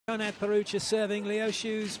Conad Perugia serving, Leo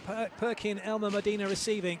Shoes PerkinElmer Modena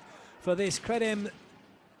receiving for this Credem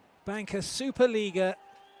Banca Superliga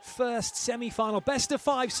first semi-final, best of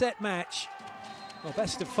 5 set match. Well,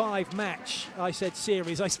 best of 5 match, I said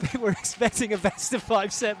series. I think we're expecting a best of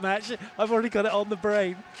 5 set match. I've already got it on the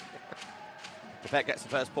brain. If Ngapeth gets the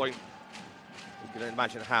first point, you can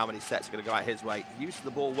imagine how many sets are going to go out his way. He used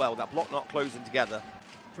the ball well, that block not closing together.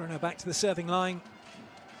 Bruno back to the serving line.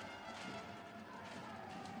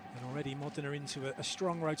 And already Modena into a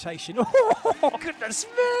strong rotation. Oh, goodness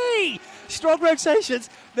me! Strong rotations,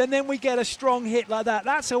 then we get a strong hit like that.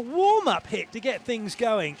 That's a warm-up hit to get things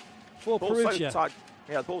going for Perugia. So tight.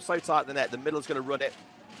 Yeah, the ball's so tight at the net, the middle's going to run it.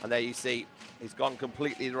 And there you see, he's gone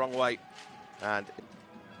completely the wrong way. And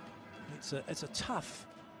it's a tough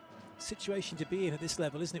situation to be in at this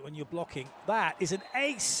level, isn't it, when you're blocking? That is an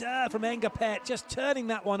ace serve from Ngapeth, just turning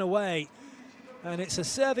that one away. And it's a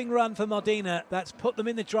serving run for Modena that's put them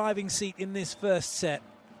in the driving seat in this first set.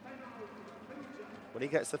 When he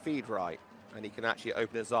gets the feed right, and he can actually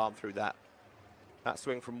open his arm through that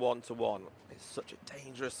swing from 1-1 is such a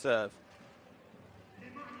dangerous serve.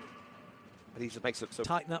 But he just makes it look so...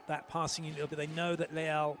 Tighten up that passing unit, but they know that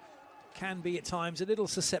Leal can be at times a little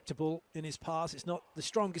susceptible in his pass. It's not the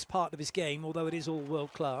strongest part of his game, although it is all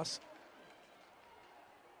world class.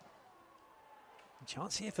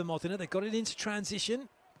 Chance here for Modena. They've got it into transition.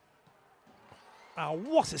 Oh,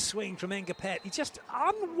 what a swing from Ngapeth. He just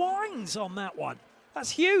unwinds on that one.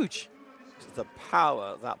 That's huge. The power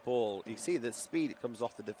of that ball. You see the speed it comes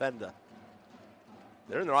off the defender.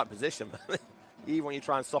 They're in the right position. Even when you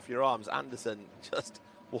try and soften your arms, Anderson just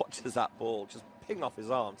watches that ball just ping off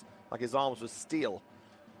his arms like his arms were steel.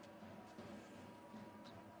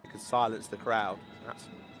 He could silence the crowd. That's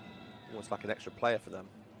almost like an extra player for them.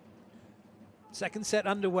 Second set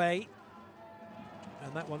underway,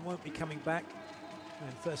 and that one won't be coming back.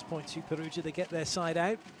 And first point to Perugia, they get their side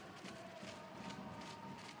out.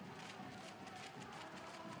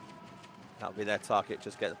 That'll be their target,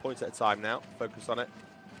 just get the points at a time now, focus on it.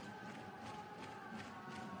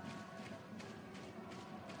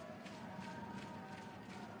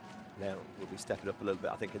 Now we'll be stepping up a little bit,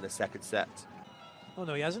 I think, in the second set. Oh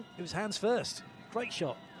no, he hasn't. It was hands first. Great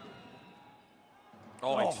shot.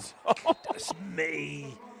 Oh, goodness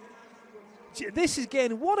me. This is,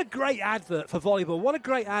 again, what a great advert for volleyball. What a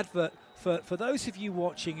great advert for those of you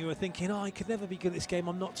watching who are thinking, oh, I could never be good at this game,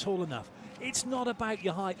 I'm not tall enough. It's not about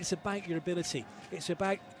your height, it's about your ability. It's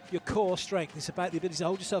about your core strength. It's about the ability to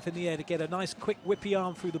hold yourself in the air to get a nice, quick, whippy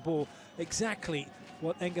arm through the ball. Exactly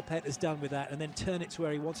what Ngapeth has done with that, and then turn it to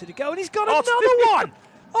where he wants it to go. And he's got another one!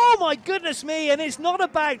 Oh my goodness me, and it's not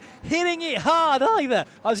about hitting it hard either.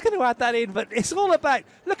 I was going to add that in, but it's all about,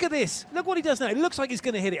 look at this. Look what he does now. It looks like he's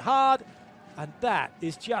going to hit it hard, and that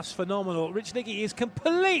is just phenomenal. Richniki is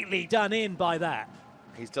completely done in by that.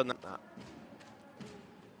 He's done that.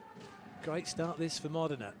 Great start this for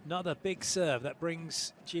Modena. Another big serve that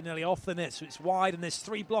brings Giannelli off the net, so it's wide, and there's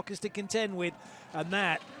 3 blockers to contend with, and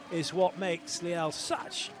that is what makes Leal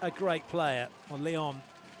such a great player, or Leon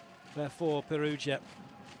for Perugia.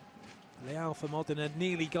 Leal for Modena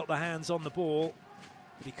nearly got the hands on the ball,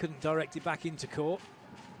 but he couldn't direct it back into court.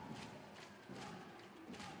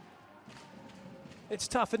 It's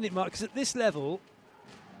tough, isn't it, Mark? Because at this level,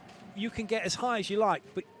 you can get as high as you like,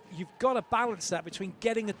 but you've got to balance that between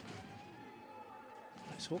getting a...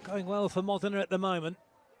 It's all going well for Modena at the moment.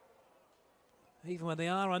 Even when they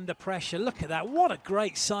are under pressure. Look at that. What a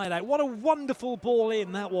great side out. What a wonderful ball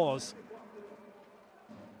in that was.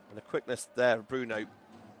 And the quickness there, Bruno.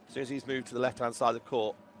 As soon as he's moved to the left-hand side of the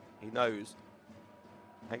court, he knows.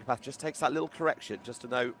 Ngapeth just takes that little correction just to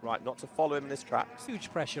know, right, not to follow him in this track.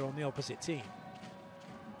 Huge pressure on the opposite team.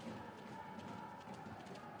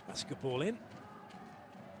 That's a good ball in.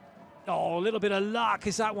 Oh, a little bit of luck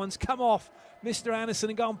as that one's come off Mr. Anderson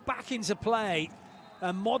and gone back into play.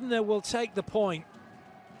 And Modena will take the point.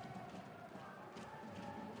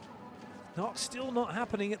 Still not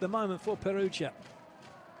happening at the moment for Perugia.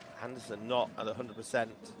 Anderson not at 100%.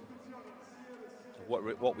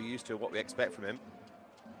 What we're used to, what we expect from him.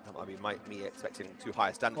 That might be me expecting too high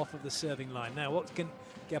a standard. Off of the serving line. Now, what can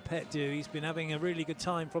Ngapeth do? He's been having a really good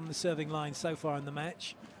time from the serving line so far in the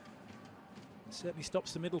match. Certainly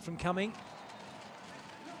stops the middle from coming.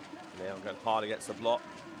 Leon going hard against the block.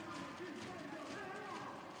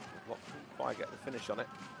 Not quite get the finish on it.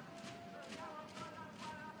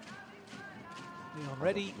 Leon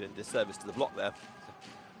ready. Doing disservice to the block there.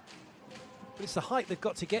 But it's the height they've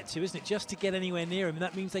got to get to, isn't it? Just to get anywhere near him. And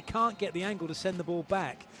that means they can't get the angle to send the ball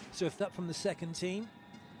back. So if that from the second team.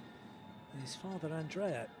 His father,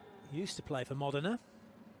 Andrea, used to play for Modena.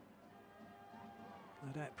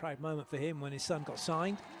 No doubt, proud moment for him when his son got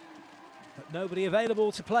signed. But nobody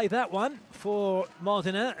available to play that one for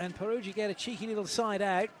Modena, and Perugia get a cheeky little side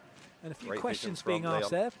out. And a few questions being asked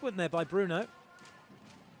there, weren't there, by Bruno?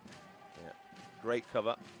 Yeah, great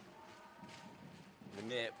cover.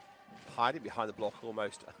 Nimir hiding behind the block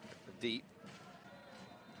almost deep.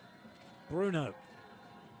 Bruno.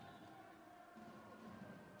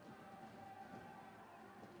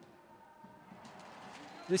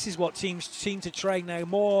 This is what teams seem to train now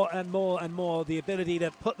more and more and more, the ability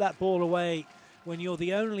to put that ball away when you're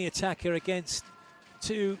the only attacker against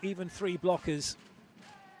 2, even 3 blockers.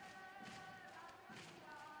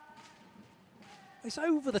 It's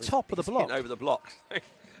over the top of the block. Over the block.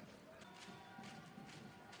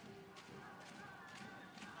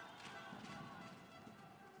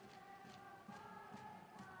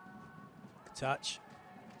 Touch.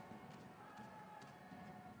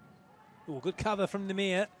 Oh, good cover from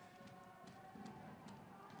Nimir.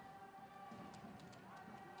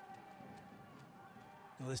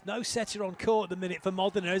 Well, there's no setter on court at the minute for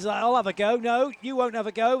Modena. He's like, I'll have a go. No, you won't have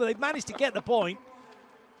a go. But they've managed to get the point.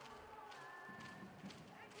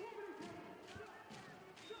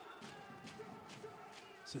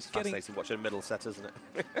 So it's fascinating watching a middle set, isn't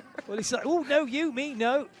it? Well, he's like, oh, no, you, me,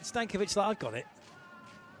 no. Stankovic's like, I've got it.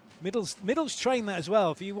 Middle's train that as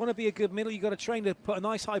well. If you want to be a good middle, you've got to train to put a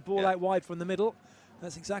nice high ball out wide from the middle.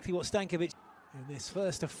 That's exactly what Stankovic in this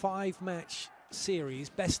first of 5-match series,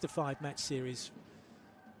 best of 5-match series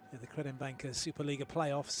in the Credenbanker Superliga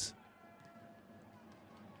playoffs.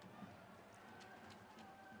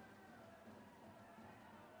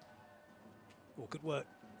 Oh, good work.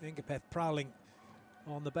 Ngapeth prowling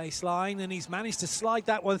on the baseline, and he's managed to slide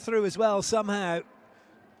that one through as well somehow,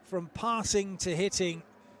 from passing to hitting.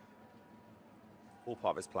 All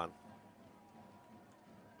part of his plan.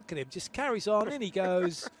 Look at him, just carries on, in he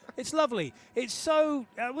goes. It's lovely. It's so,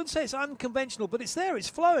 I wouldn't say it's unconventional, but it's there, it's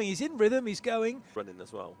flowing. He's in rhythm, he's going. Running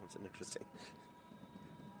as well, it's interesting.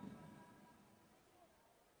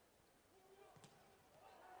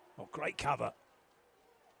 Oh, great cover.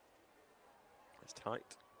 It's tight.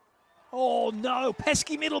 Oh no,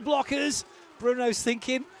 pesky middle blockers. Bruno's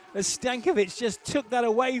thinking as Stankovic just took that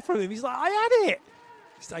away from him. He's like, I had it.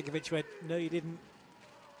 Stankovic went, no, you didn't.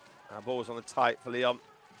 Our ball was on the tight for Leon.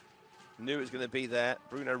 Knew it was going to be there.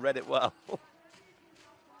 Bruno read it well.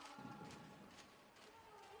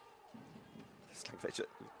 Stankovic,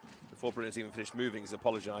 before Bruno's even finished moving, he's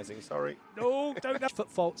apologising. Sorry. No, don't have foot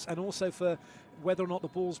faults, and also for whether or not the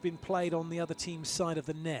ball's been played on the other team's side of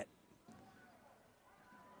the net.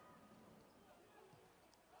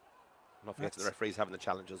 Not forget the referees having the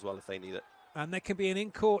challenge as well if they need it. And there can be an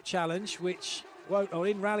in-court challenge, which won't, or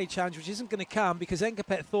in-rally challenge, which isn't going to come because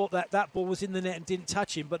Ngapeth thought that that ball was in the net and didn't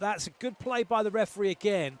touch him. But that's a good play by the referee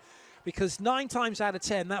again, because 9 times out of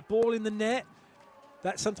 10, that ball in the net,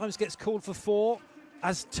 that sometimes gets called for 4,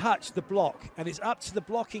 has touched the block. And it's up to the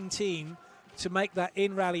blocking team to make that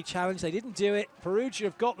in-rally challenge. They didn't do it. Perugia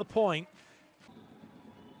have got the point.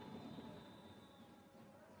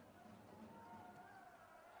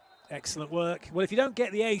 Excellent work. Well, if you don't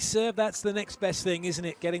get the ace serve, that's the next best thing, isn't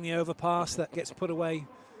it? Getting the overpass that gets put away.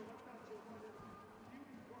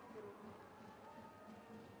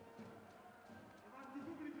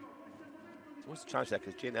 It's always a challenge there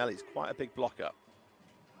because Giannelli's quite a big blocker.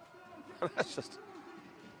 That's just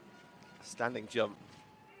a standing jump.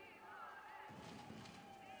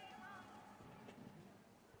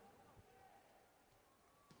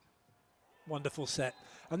 Wonderful set.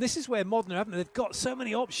 And this is where Modena, haven't they? They've got so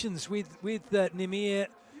many options with Nimir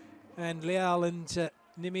and Leal and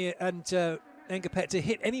Nimir and Ngapeth to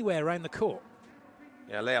hit anywhere around the court.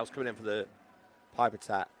 Yeah, Leal's coming in for the pipe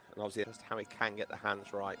attack, and obviously just how he can get the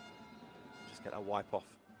hands right. Just get that wipe off.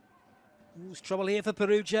 Ooh, there's trouble here for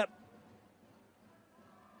Perugia.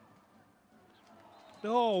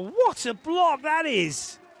 Oh, what a block that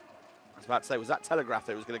is! I was about to say, was that telegraphed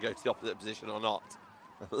that it was going to go to the opposite position or not?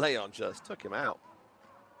 Leon just took him out.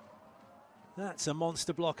 That's a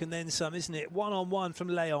monster block and then some, isn't it? One-on-one from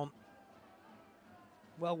Leon.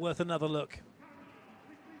 Well worth another look.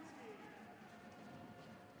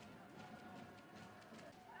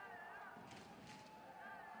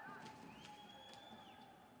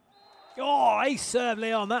 Oh, ace serve,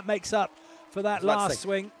 Leon. That makes up for that last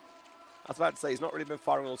swing. I was about to say, he's not really been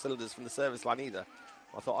firing all cylinders from the service line either.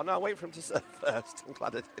 I thought, oh no, wait for him to serve first. I'm glad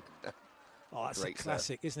I did. Oh, that's a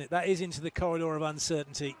classic, isn't it? That is into the corridor of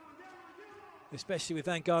uncertainty, especially with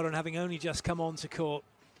Gara1 having only just come on to court.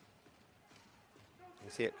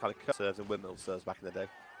 You see it kind of serves and windmill serves back in the day.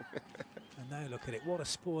 And now look at it. What a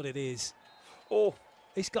sport it is. Oh,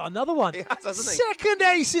 He's got another one. He has, hasn't he? Second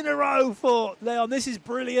ace in a row for Leon. This is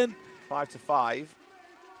brilliant. 5-5.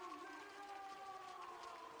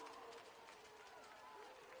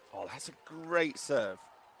 Oh, that's a great serve.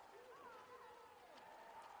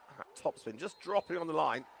 That topspin just dropping on the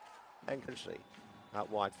line. Encouragingly out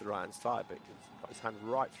wide to the right hand side, but he's got his hand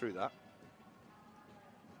right through that.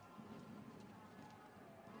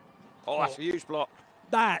 Oh, that's a huge block.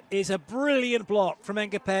 That is a brilliant block from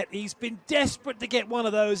Ngapeth. He's been desperate to get one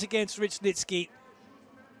of those against Richlitsky.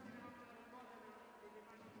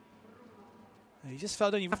 He just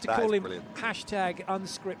fell down. You have to call him hashtag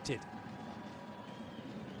unscripted.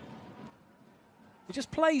 He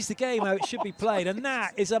just plays the game how it should be played, and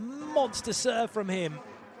that is a monster serve from him.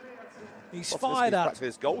 He's fired up. Practically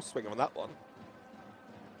his goal swing on that one.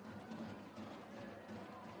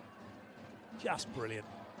 Just brilliant.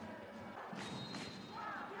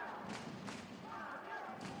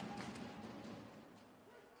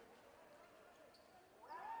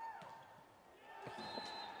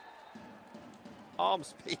 Arm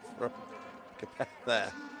speed from Ngapeth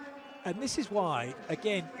there. And this is why,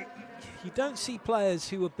 again, you don't see players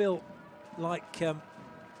who are built like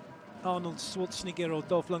Arnold Schwarzenegger or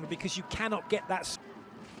Dolph Lundgren, because you cannot get that.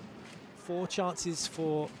 4 chances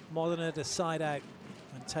for Modena to side out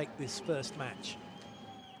and take this first match.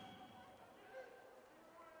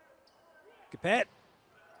 Ngapeth.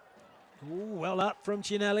 Ooh, well up from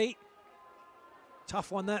Giannelli.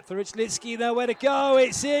 Tough one that for Richlitsky. Nowhere to go.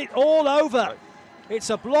 It's it all over. It's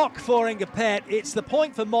a block for Ngapeth. It's the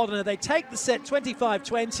point for Modena. They take the set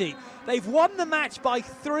 25-20. They've won the match by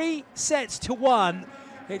 3 sets to 1.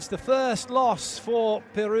 It's the first loss for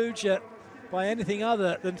Perugia by anything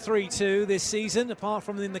other than 3-2 this season, apart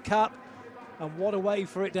from in the Cup. And what a way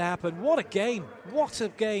for it to happen. What a game. What a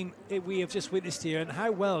game we have just witnessed here, and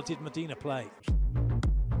how well did Modena play.